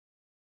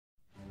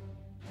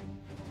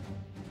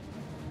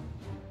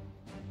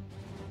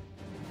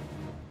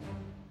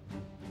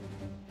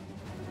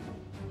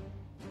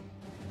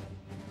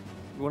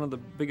One of the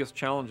biggest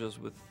challenges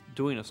with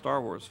doing a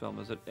Star Wars film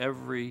is that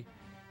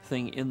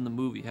everything in the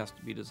movie has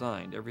to be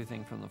designed.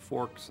 Everything from the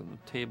forks and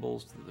the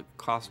tables to the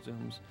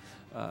costumes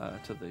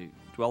to the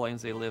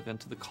dwellings they live in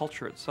to the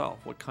culture itself.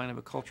 What kind of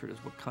a culture it is,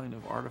 what kind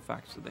of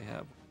artifacts do they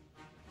have.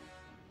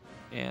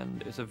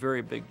 And it's a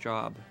very big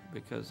job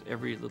because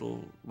every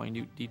little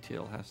minute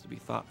detail has to be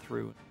thought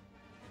through.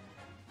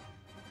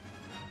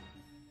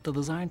 The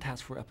design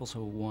task for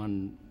Episode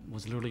 1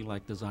 was literally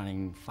like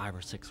designing 5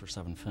 or 6 or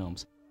 7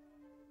 films,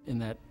 in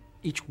that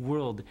each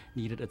world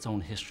needed its own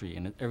history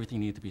and everything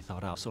needed to be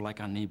thought out. So like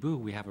on Naboo,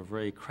 we have a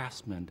very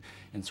craftsman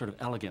and sort of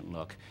elegant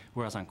look,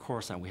 whereas on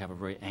Coruscant, we have a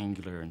very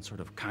angular and sort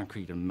of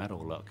concrete and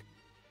metal look.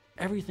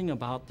 Everything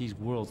about these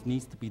worlds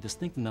needs to be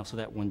distinct enough so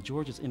that when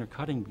George is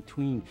intercutting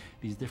between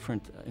these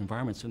different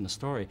environments in the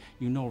story,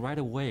 you know right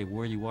away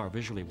where you are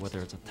visually, whether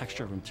it's a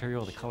texture of the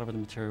material, the color of the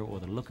material, or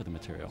the look of the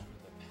material.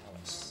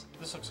 This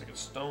looks like a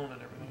stone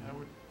and everything. I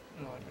would,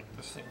 like make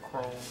this thing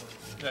chrome.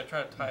 I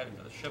try to tie it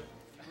into the ship.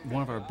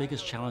 One of our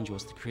biggest challenges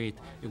was to create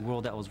a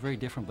world that was very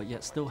different, but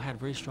yet still had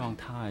very strong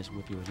ties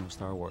with the original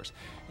Star Wars.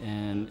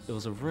 And it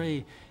was a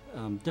very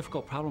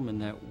difficult problem in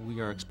that we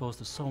are exposed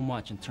to so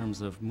much in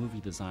terms of movie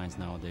designs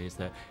nowadays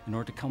that in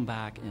order to come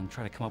back and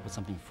try to come up with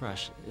something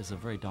fresh is a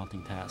very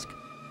daunting task.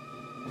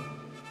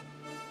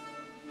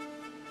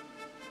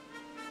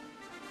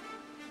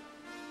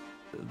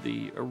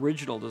 The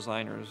original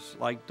designers,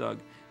 like Doug,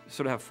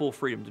 sort of have full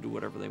freedom to do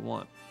whatever they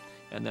want.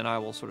 And then I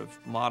will sort of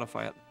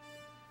modify it.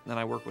 Then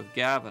I work with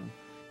Gavin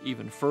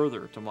even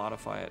further to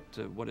modify it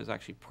to what is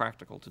actually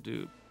practical to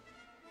do.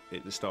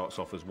 It starts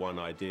off as one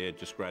idea,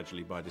 just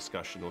gradually by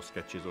discussion or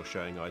sketches or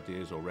showing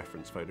ideas or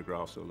reference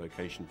photographs or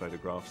location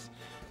photographs.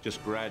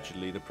 Just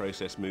gradually the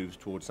process moves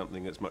towards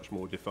something that's much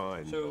more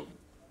defined. So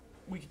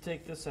we could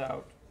take this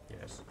out,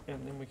 yes,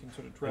 and then we can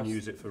sort of dress, and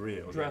use it for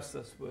real. Dress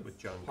this with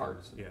junk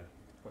parts, yeah,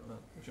 whatnot,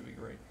 which would be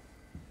great.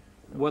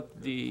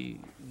 What the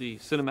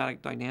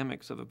cinematic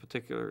dynamics of a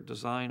particular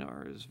design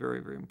are is very,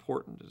 very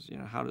important. Is,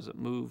 how does it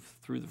move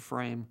through the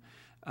frame?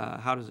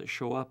 How does it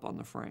show up on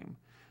the frame?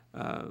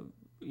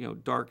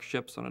 Dark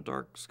ships on a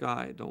dark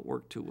sky don't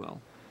work too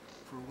well.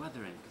 For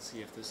weathering, to see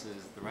if this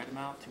is the right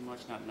amount, too much,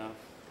 not enough,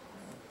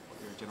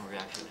 what your general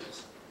reaction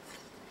is.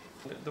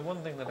 The one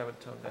thing that I would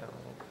tone down a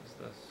little bit is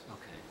this.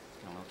 Okay, it's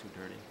getting a little too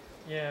dirty.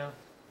 Yeah.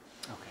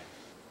 Okay.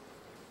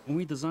 When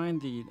we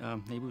designed the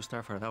Naboo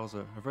Starfighter, that was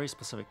a very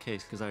specific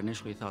case because I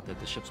initially thought that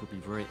the ships would be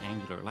very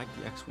angular, like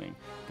the X-Wing,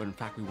 but in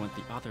fact we went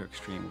the other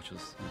extreme, which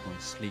was going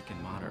sleek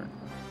and modern.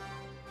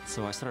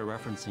 So I started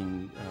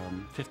referencing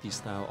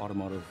 50s-style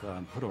automotive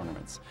hood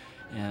ornaments.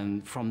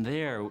 And from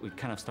there, we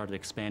kind of started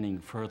expanding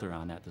further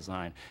on that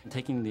design,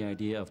 taking the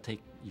idea of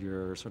take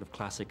your sort of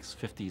classic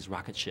 50s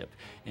rocket ship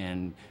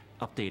and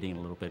updating it a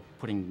little bit,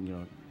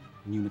 putting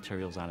new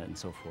materials on it and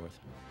so forth.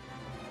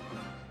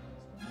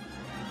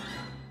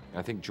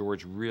 I think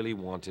George really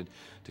wanted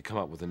to come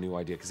up with a new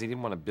idea because he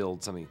didn't want to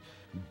build something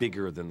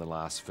bigger than the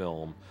last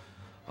film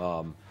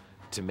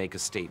to make a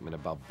statement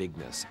about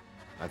bigness.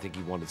 I think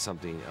he wanted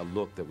a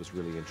look that was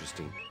really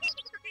interesting.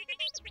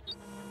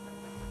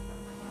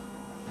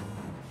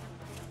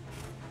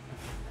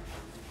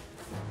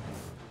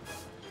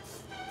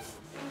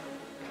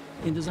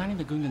 In designing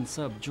the Gungan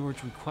sub,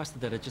 George requested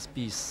that it just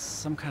be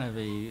some kind of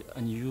a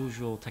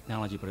unusual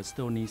technology, but it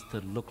still needs to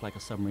look like a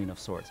submarine of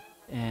sorts.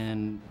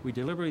 And we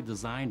deliberately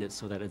designed it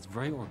so that it's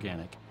very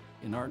organic.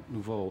 In Art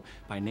Nouveau,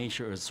 by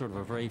nature, is sort of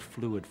a very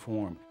fluid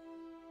form.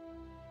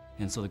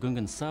 And so the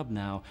Gungan sub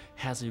now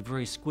has a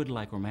very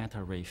squid-like or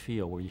manta ray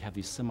feel, where you have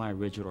these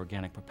semi-rigid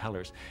organic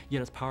propellers,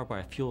 yet it's powered by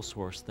a fuel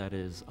source that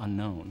is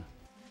unknown.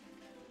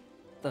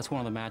 That's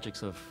one of the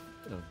magics of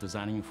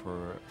designing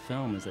for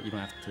film, is that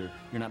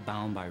you're not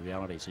bound by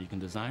reality. So you can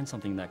design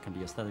something that can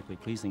be aesthetically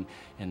pleasing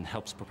and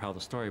helps propel the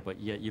story, but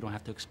yet you don't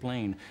have to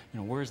explain,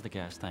 where's the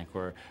gas tank,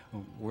 or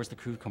where's the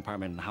crew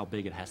compartment and how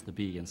big it has to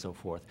be and so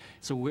forth.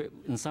 So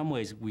in some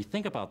ways, we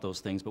think about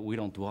those things, but we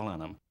don't dwell on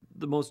them.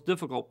 The most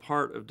difficult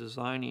part of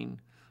designing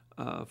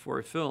for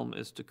a film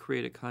is to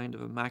create a kind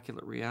of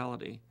immaculate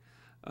reality,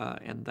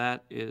 and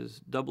that is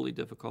doubly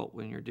difficult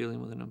when you're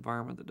dealing with an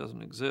environment that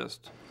doesn't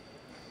exist.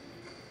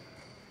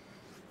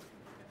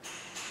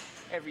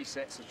 Every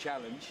set's a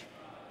challenge.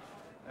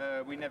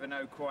 We never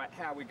know quite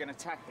how we're going to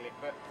tackle it,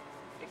 but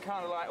it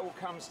kind of all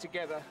comes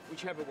together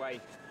whichever way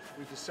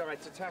we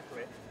decide to tackle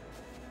it.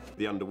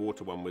 The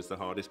underwater one was the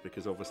hardest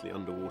because obviously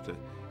underwater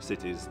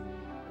cities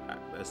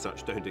as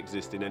such don't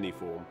exist in any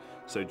form.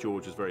 So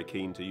George was very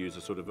keen to use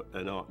a sort of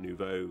an Art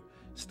Nouveau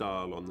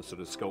style on the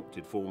sort of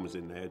sculpted forms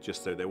in there,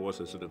 just so there was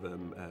a sort of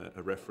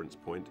a reference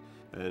point.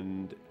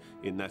 And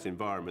in that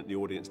environment, the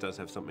audience does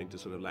have something to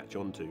sort of latch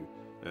onto,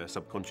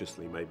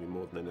 subconsciously maybe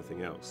more than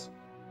anything else.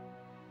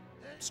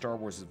 Star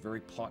Wars is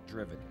very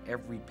plot-driven.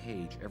 Every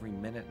page, every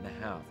minute and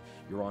a half,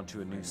 you're onto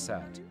a new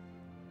set.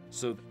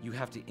 So you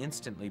have to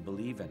instantly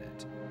believe in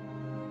it.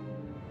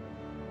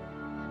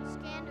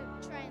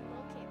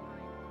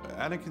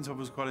 Anakin's Hub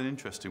was quite an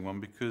interesting one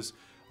because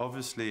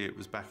obviously it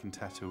was back in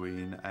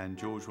Tatooine and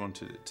George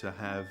wanted it to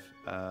have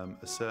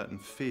a certain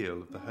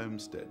feel of the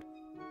homestead.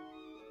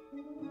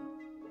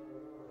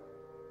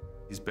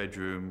 His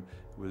bedroom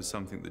was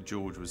something that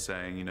George was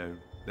saying, you know,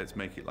 let's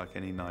make it like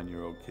any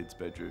 9-year-old kid's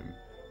bedroom.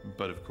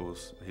 But of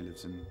course, he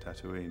lives in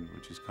Tatooine,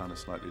 which is kind of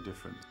slightly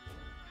different.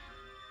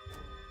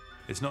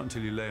 It's not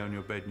until you lay on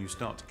your bed and you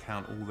start to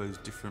count all those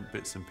different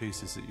bits and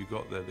pieces that you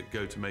got there that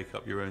go to make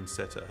up your own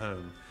set at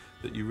home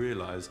that you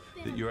realise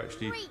that you're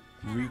actually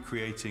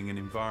recreating an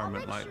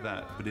environment like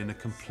that, but in a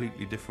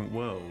completely different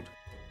world.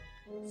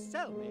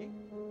 Sell me?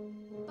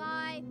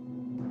 Bye.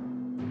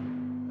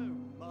 Oh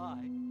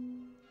my.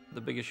 The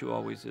big issue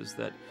always is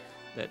that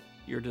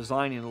you're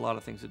designing a lot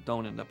of things that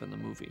don't end up in the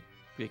movie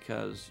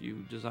because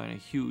you design a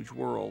huge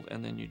world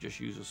and then you just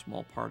use a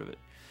small part of it.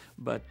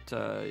 But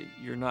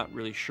you're not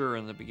really sure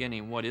in the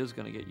beginning what is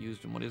going to get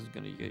used and what isn't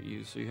going to get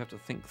used, so you have to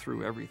think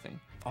through everything.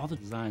 All the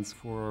designs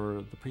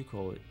for the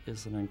prequel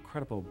is an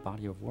incredible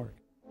body of work.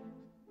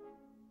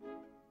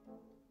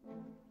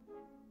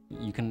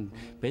 You can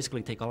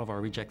basically take all of our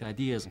rejected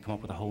ideas and come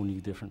up with a whole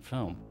new different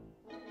film.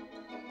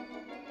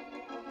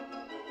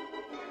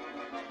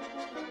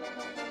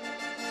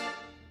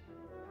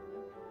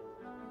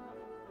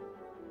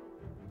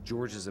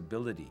 George's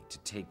ability to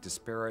take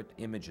disparate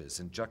images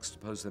and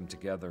juxtapose them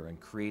together and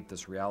create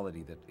this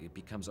reality that it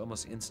becomes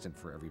almost instant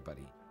for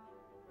everybody.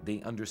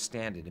 They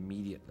understand it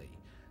immediately.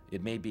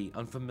 It may be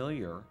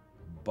unfamiliar,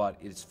 but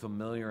it's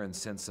familiar in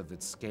sense of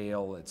its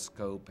scale, its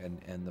scope,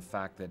 and the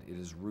fact that it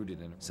is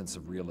rooted in a sense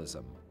of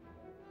realism.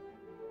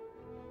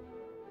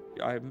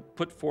 I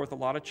put forth a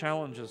lot of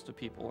challenges to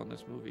people in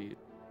this movie.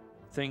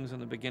 Things in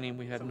the beginning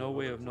we had no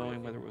way of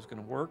knowing whether it was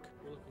going to work.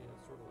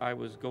 I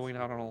was going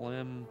out on a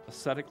limb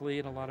aesthetically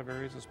in a lot of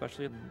areas,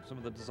 especially in some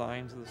of the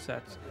designs of the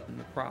sets and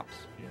the props,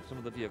 some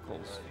of the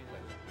vehicles.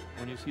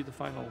 When you see the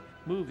final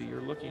movie,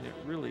 you're looking at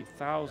really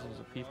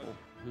thousands of people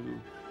who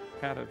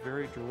had a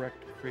very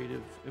direct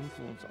creative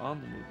influence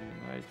on the movie,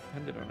 and I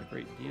depended on a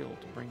great deal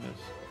to bring this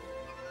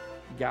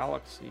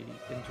galaxy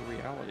into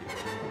reality.